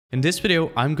In this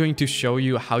video, I'm going to show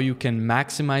you how you can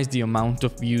maximize the amount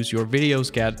of views your videos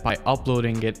get by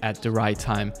uploading it at the right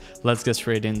time. Let's get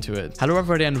straight into it. Hello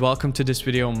everybody and welcome to this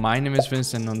video. My name is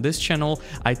Vince and on this channel,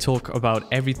 I talk about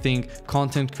everything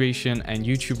content creation and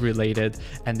YouTube related.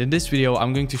 And in this video,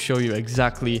 I'm going to show you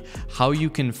exactly how you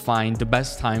can find the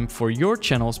best time for your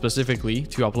channel specifically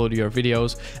to upload your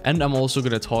videos. And I'm also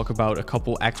going to talk about a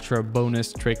couple extra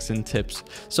bonus tricks and tips.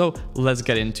 So let's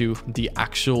get into the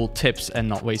actual tips and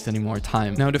not waste any more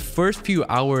time. Now, the first few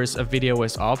hours a video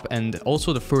is up and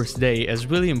also the first day is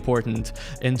really important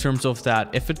in terms of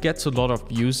that if it gets a lot of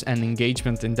views and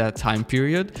engagement in that time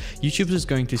period, YouTube is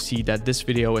going to see that this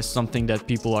video is something that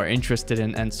people are interested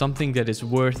in and something that is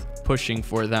worth pushing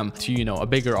for them to, a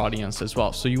bigger audience as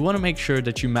well. So you want to make sure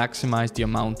that you maximize the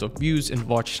amount of views and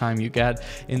watch time you get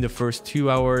in the first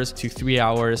 2 hours to 3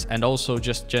 hours and also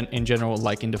just in general,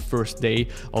 like in the first day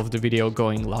of the video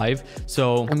going live.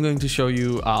 So I'm going to show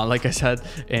you like I said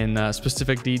in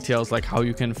specific details, like how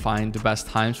you can find the best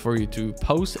times for you to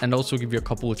post and also give you a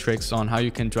couple of tricks on how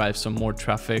you can drive some more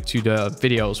traffic to the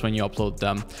videos when you upload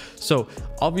them. So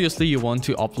obviously you want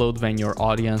to upload when your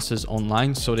audience is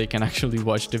online so they can actually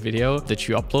watch the video that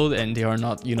you upload and they are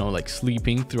not, like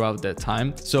sleeping throughout that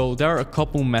time. So there are a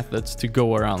couple methods to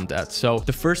go around that. So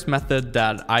the first method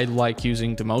that I like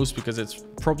using the most, because it's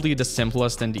probably the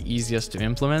simplest and the easiest to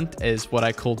implement, is what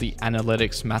I call the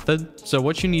analytics method. So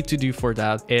what you need to do for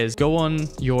that is go on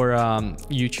your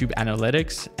YouTube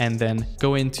analytics and then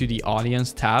go into the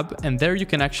audience tab, and there you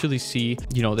can actually see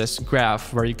this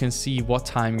graph where you can see what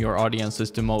time your audience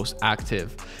is the most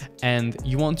active, and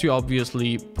you want to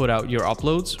obviously put out your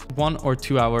uploads 1 or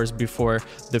 2 hours before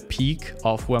the peak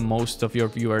of when most of your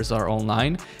viewers are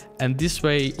online. And this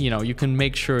way, you can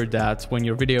make sure that when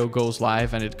your video goes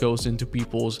live and it goes into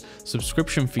people's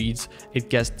subscription feeds, it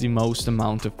gets the most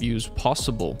amount of views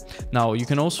possible. Now, you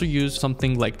can also use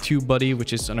something like TubeBuddy,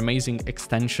 which is an amazing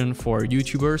extension for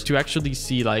YouTubers to actually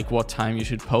see like what time you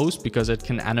should post, because it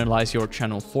can analyze your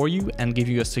channel for you and give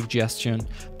you a suggestion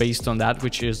based on that,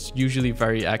 which is usually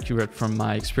very accurate from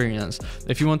my experience.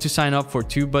 If you want to sign up for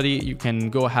TubeBuddy, you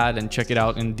can go ahead and check it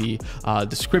out in the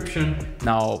description.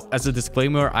 Now, as a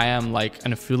disclaimer, I am like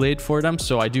an affiliate for them,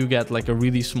 so I do get like a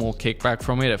really small kickback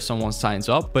from it if someone signs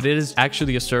up, but it is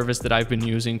actually a service that I've been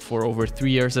using for over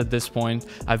 3 years at this point.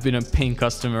 I've been a paying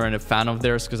customer and a fan of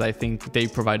theirs because I think they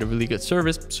provide a really good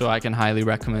service, so I can highly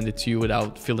recommend it to you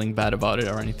without feeling bad about it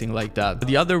or anything like that. But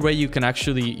the other way you can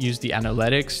actually use the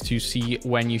analytics to see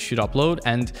when you should upload,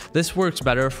 and this works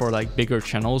better for like bigger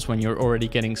channels when you're already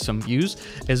getting some views,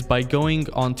 is by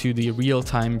going onto the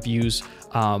real-time views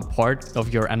part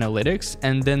of your analytics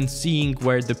and then seeing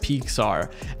where the peaks are.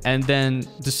 And then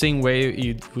the same way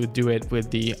you would do it with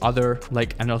the other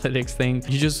like analytics thing,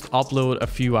 you just upload a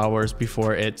few hours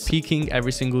before it's peaking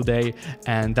every single day,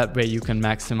 and that way you can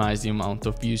maximize the amount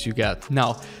of views you get.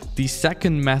 Now, the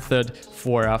second method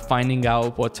for finding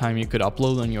out what time you could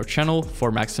upload on your channel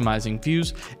for maximizing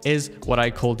views is what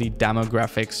I call the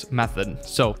demographics method.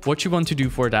 So what you want to do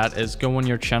for that is go on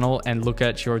your channel and look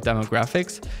at your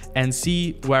demographics and see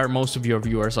where most of your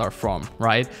viewers are from,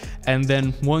 right? And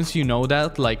then once you know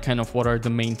that, like kind of what are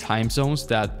the main time zones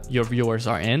that your viewers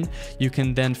are in, you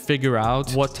can then figure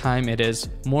out what time it is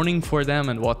morning for them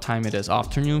and what time it is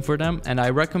afternoon for them. And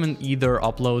I recommend either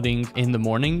uploading in the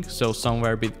morning, so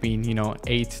somewhere between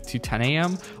 8 to 10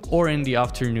 a.m. or in the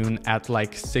afternoon at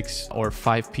like 6 or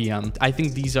 5 p.m. I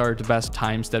think these are the best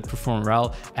times that perform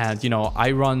well. And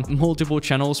I run multiple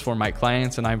channels for my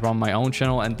clients and I run my own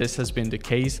channel, and this has been the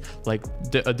case. Like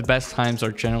the best times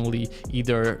are generally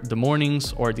either the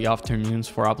mornings or the afternoons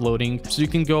for uploading. So you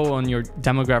can go on your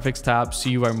demographics tab,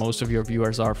 see where most of your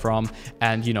viewers are from,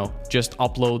 and just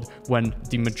upload when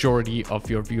the majority of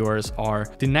your viewers are.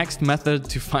 The next method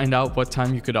to find out what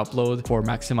time you could upload for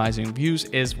maximizing views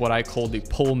is what I call the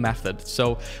poll method.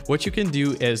 So what you can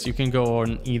do is you can go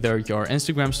on either your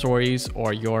Instagram stories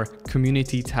or your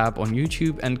community tab on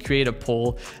YouTube and create a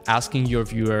poll asking your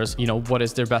viewers, what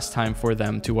is their best time for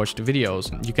them to watch the videos.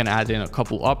 You can add in a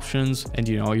couple options, and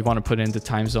you want to put in the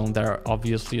time zone there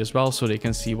obviously as well, so they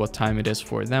can see what time it is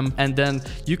for them. And then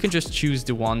you can just choose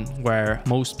the one where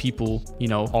most people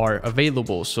are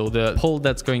available. So the poll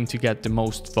that's going to get the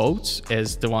most votes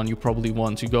is the one you probably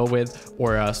want to go with,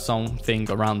 or something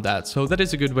around that. So that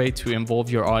is a good way to involve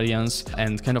your audience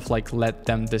and kind of like let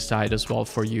them decide as well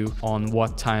for you on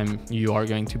what time you are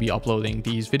going to be uploading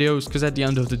these videos, because at the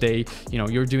end of the day, you know,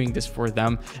 you're doing this for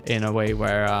them in a way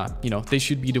where you know, they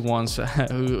should be the ones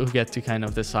who get to kind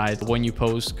of decide when you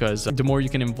post, because the more you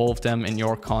can involve them in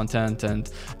your content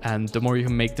and the more you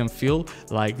can make them feel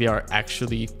like they are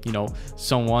actually, you know,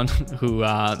 someone who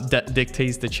that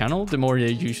dictates the channel, the more they're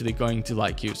usually going to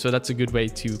like you. So that's a good way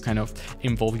to kind of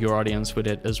involve your audience with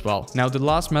it as well. Now, the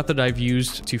last method I've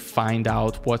used to find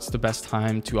out what's the best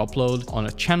time to upload on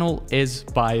a channel is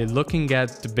by looking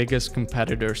at the biggest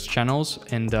competitors' channels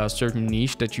in the certain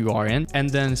niche that you are in, and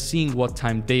then seeing what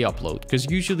time they upload. Because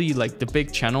usually like the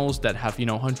big channels that have, you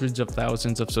know, hundreds of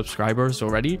thousands of subscribers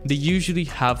already, they usually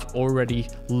have already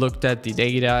looked at the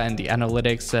data and the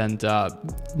analytics, and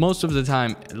most of the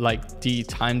time, like the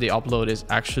time they upload is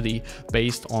actually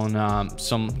based on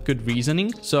some good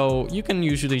reasoning. So you can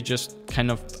usually just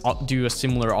kind of do a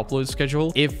similar upload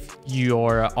schedule if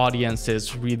your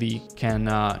audiences really can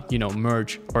you know,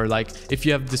 merge, or like if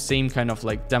you have the same kind of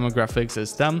like demographics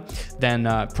as them, then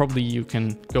probably you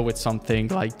can go with something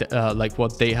like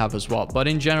what they have as well. But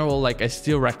in general, like I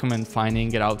still recommend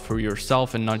finding it out for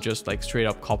yourself and not just like straight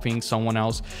up copying someone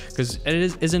else, because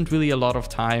it isn't really a lot of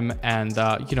time, and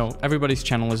you know, everybody's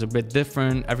channel is a bit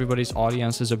different, everybody's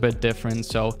audience is a bit different.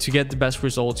 So to get the best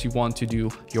results, you want to do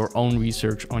your own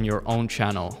research on your own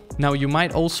channel. Now, you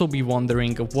might also be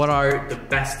wondering, what are the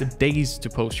best days to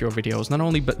post your videos? Not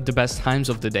only the best times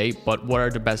of the day, but what are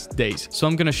the best days? So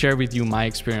I'm going to share with you my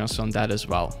experience on that as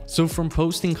well. So from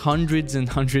posting hundreds and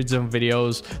hundreds of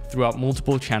videos throughout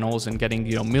multiple channels and getting,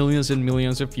 you know, millions and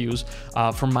millions of views,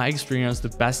 from my experience, the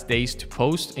best days to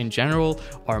post in general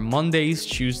are Mondays,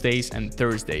 Tuesdays, and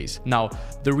Thursdays. Now,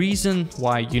 the reason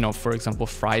why, you know, for example,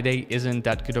 Friday isn't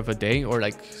that good of a day, or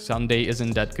like Sunday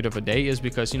isn't that good of a day, is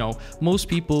because, you know, most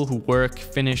people who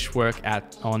finish work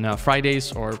on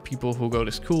Fridays, or people who go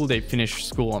to school, they finish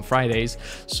school on Fridays.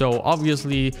 So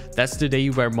obviously that's the day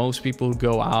where most people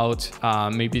go out,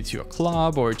 maybe to a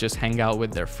club or just hang out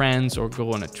with their friends or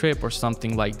go on a trip or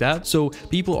something like that. So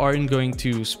people aren't going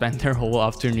to spend their whole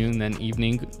afternoon and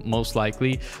evening most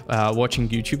likely watching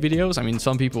YouTube videos. I mean,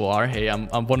 some people are, hey, I'm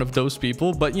one of those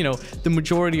people, but you know, the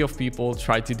majority of people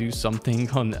try to do something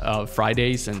on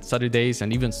Fridays and Saturdays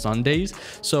and even Sundays.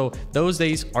 So those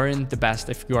days aren't the best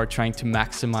if you are trying to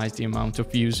maximize the amount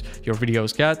of views your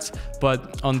videos get.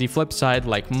 But on the flip side,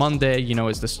 like Monday, you know,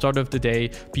 is the start of the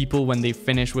day. People, when they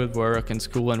finish with work and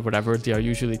school and whatever, they are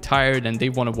usually tired and they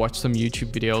want to watch some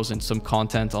YouTube videos and some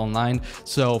content online.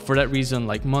 So for that reason,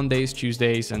 like Mondays,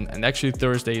 Tuesdays, and actually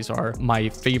Thursdays are my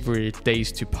favorite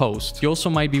days to post. You also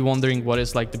might be wondering, what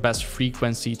is like the best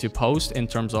frequency to post in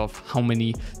terms of how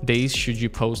many days should you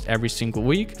post every single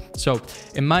week? So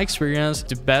in my experience,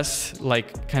 the best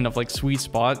like kind of like sweet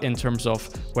spot in terms of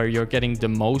where you're getting the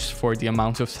most for the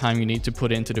amount of time you need to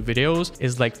put into the videos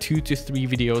is like 2 to 3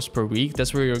 videos per week.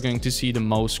 That's where you're going to see the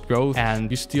most growth,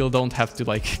 and you still don't have to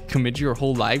like commit your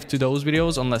whole life to those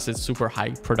videos unless it's super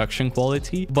high production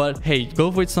quality. But hey, go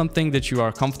with something that you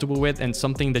are comfortable with and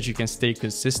something that you can stay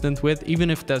consistent with. Even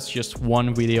if that's just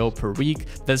 1 video per week,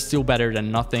 that's still better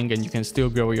than nothing, and you can still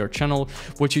grow your channel.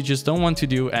 What you just don't want to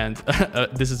do, and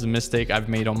this is a mistake I've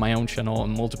made on my own channel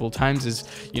multiple times, is,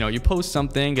 you know, you post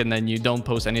something and then you don't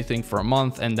post anything for a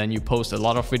month, and then you post a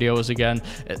lot of videos again.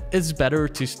 It's better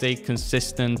to stay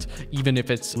consistent, even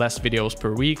if it's less videos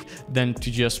per week, than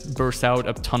to just burst out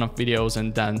a ton of videos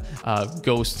and then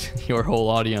ghost your whole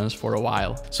audience for a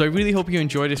while. So I really hope you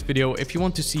enjoyed this video. If you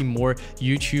want to see more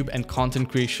YouTube and content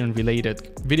creation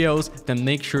related videos, then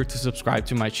make sure to subscribe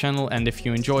to my channel. And if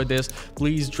you enjoyed this,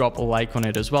 please drop a like on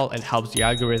it as well. It helps the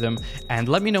algorithm. And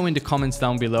let me know in the comments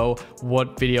down below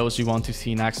what videos you want to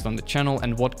see next on the channel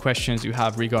and what questions you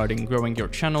have regarding growing your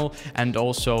channel and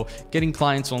also getting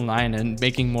clients online and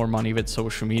making more money with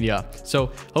social media.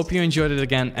 So hope you enjoyed it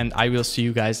again, and I will see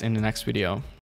you guys in the next video.